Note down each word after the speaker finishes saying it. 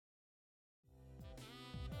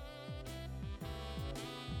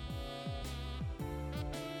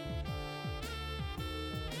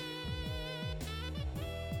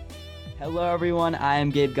Hello, everyone. I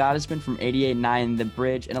am Gabe Gottesman from 88.9 The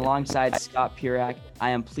Bridge, and alongside Scott Pirak,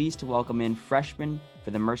 I am pleased to welcome in freshman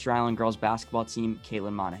for the Mercer Island girls basketball team,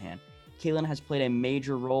 Caitlin Monahan. Caitlin has played a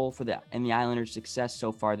major role in the Islanders' success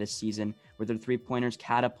so far this season, with their three-pointers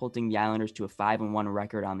catapulting the Islanders to a 5-1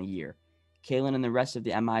 record on the year. Caitlin and the rest of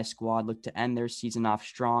the MI squad look to end their season off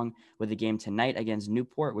strong with a game tonight against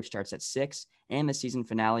Newport, which starts at 6, and the season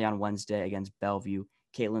finale on Wednesday against Bellevue.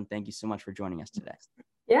 Caitlin, thank you so much for joining us today.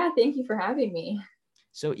 Yeah, thank you for having me.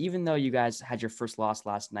 So even though you guys had your first loss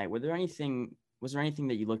last night, was there anything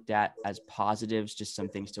that you looked at as positives, just some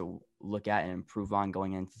things to look at and improve on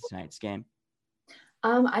going into tonight's game?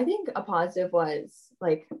 I think a positive was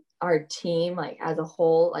like our team, like as a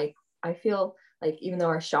whole. Like I feel like even though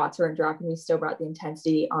our shots weren't dropping, we still brought the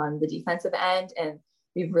intensity on the defensive end, and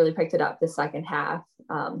we've really picked it up the second half.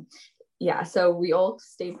 So we all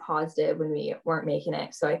stayed positive when we weren't making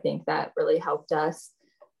it. So I think that really helped us.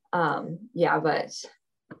 So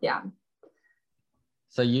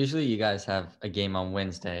usually you guys have a game on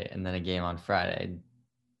Wednesday and then a game on Friday.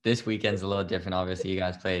 This weekend's a little different. Obviously, you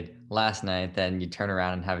guys played last night, then you turn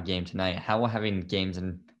around and have a game tonight. How will having games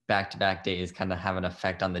in back-to-back days kind of have an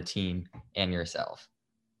effect on the team and yourself?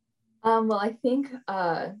 Well, I think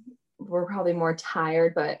we're probably more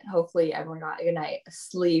tired, but hopefully everyone got a good night of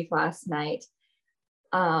sleep last night.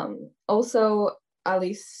 Also, at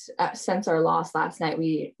least since our loss last night,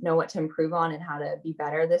 we know what to improve on and how to be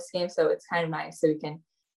better this game. So it's kind of nice so we can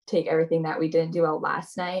take everything that we didn't do well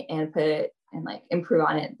last night and put it and like improve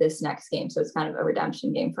on it this next game. So it's kind of a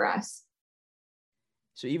redemption game for us.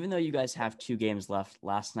 So even though you guys have 2 games left,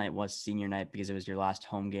 last night was senior night because it was your last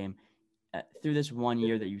home game. Through this 1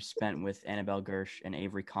 year that you spent with Annabelle Gersh and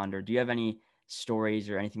Avery Condor, do you have any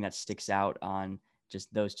stories or anything that sticks out on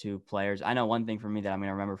just those 2 players? I know one thing for me that I'm going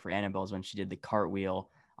to remember for Annabelle is when she did the cartwheel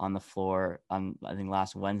on the floor on, I think,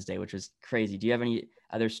 last Wednesday, which was crazy. Do you have any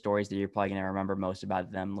other stories that you're probably going to remember most about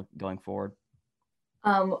them going forward?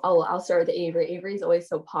 I'll start with Avery. Avery's always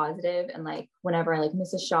so positive, and like whenever I like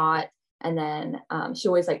miss a shot, and then she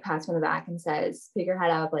always like pats me on the back and says, "Pick your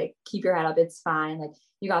head up, like keep your head up, it's fine, like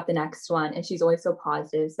you got the next one." And she's always so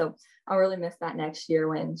positive. So I'll really miss that next year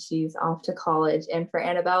when she's off to college. And for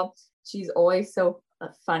Annabelle, she's always so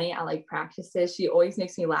funny at like practices. She always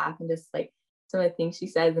makes me laugh, and just like some of the things she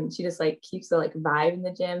says, and she just like keeps the like vibe in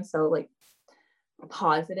the gym. So like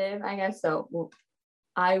positive, I guess. So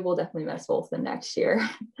I will definitely miss both of them next year.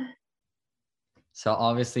 So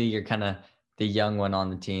obviously you're kind of the young one on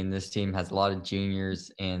the team. This team has a lot of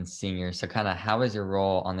juniors and seniors. So kind of how has your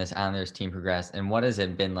role on this Islanders team progressed, and what has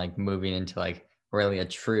it been like moving into like really a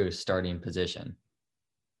true starting position?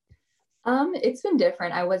 It's been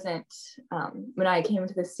different. I wasn't when I came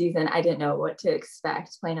into this season, I didn't know what to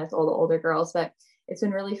expect playing with all the older girls, but it's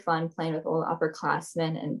been really fun playing with all the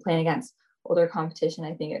upperclassmen and playing against older competition.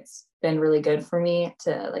 I think it's been really good for me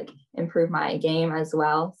to like improve my game as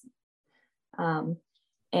well.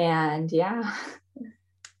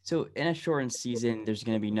 So in a shortened season, there's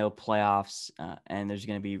going to be no playoffs and there's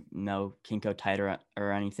going to be no Kinko title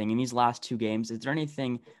or anything. In these last 2 games, is there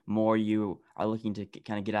anything more you are looking to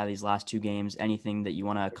kind of get out of these last 2 games? Anything that you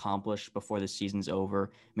want to accomplish before the season's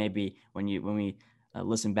over? Maybe when we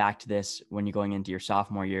listen back to this, when you're going into your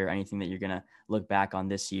sophomore year, anything that you're going to look back on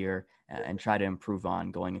this year and try to improve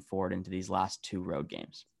on going forward into these last 2 road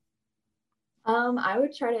games? I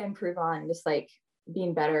would try to improve on just like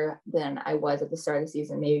being better than I was at the start of the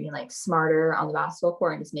season, maybe being like smarter on the basketball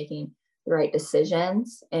court and just making the right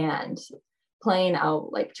decisions and playing. I'll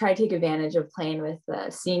like try to take advantage of playing with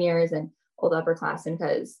the seniors and old upperclassmen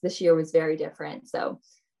because this year was very different. So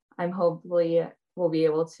I'm hopefully we'll be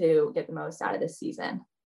able to get the most out of this season.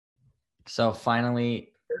 So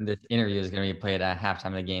finally, this interview is going to be played at halftime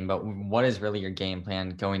of the game, but what is really your game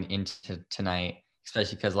plan going into tonight,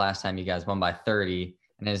 especially because last time you guys won by 30?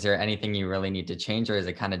 And is there anything you really need to change, or is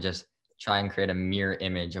it kind of just try and create a mirror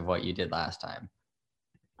image of what you did last time?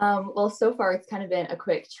 Well, so far it's kind of been a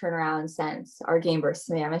quick turnaround since our game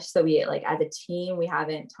versus MIHS. So we like as a team, we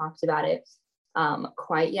haven't talked about it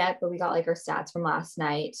quite yet, but we got like our stats from last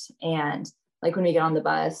night. And like when we get on the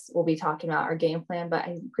bus, we'll be talking about our game plan. But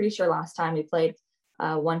I'm pretty sure last time we played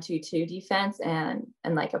 1-2-2 defense and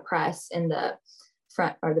like a press in the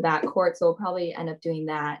front or the back court. So we'll probably end up doing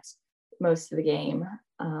that most of the game.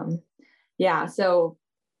 So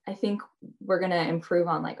I think we're going to improve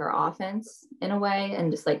on like our offense in a way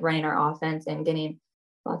and just like running our offense and getting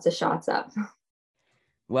lots of shots up.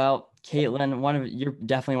 Well, Caitlin, you're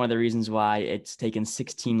definitely one of the reasons why it's taken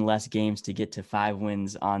 16 less games to get to 5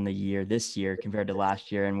 wins on the year this year compared to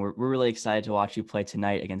last year. And we're really excited to watch you play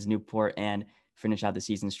tonight against Newport and finish out the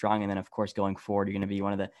season strong. And then, of course, going forward, you're going to be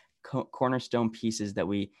one of the cornerstone pieces that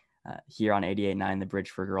we here on 88.9 The Bridge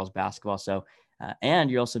for girls basketball. So, and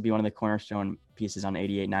you'll also be one of the cornerstone pieces on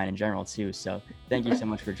 88.9 in general too. So thank you so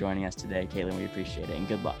much for joining us today, Caitlin. We appreciate it, and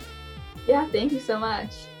good luck. Yeah, thank you so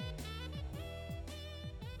much.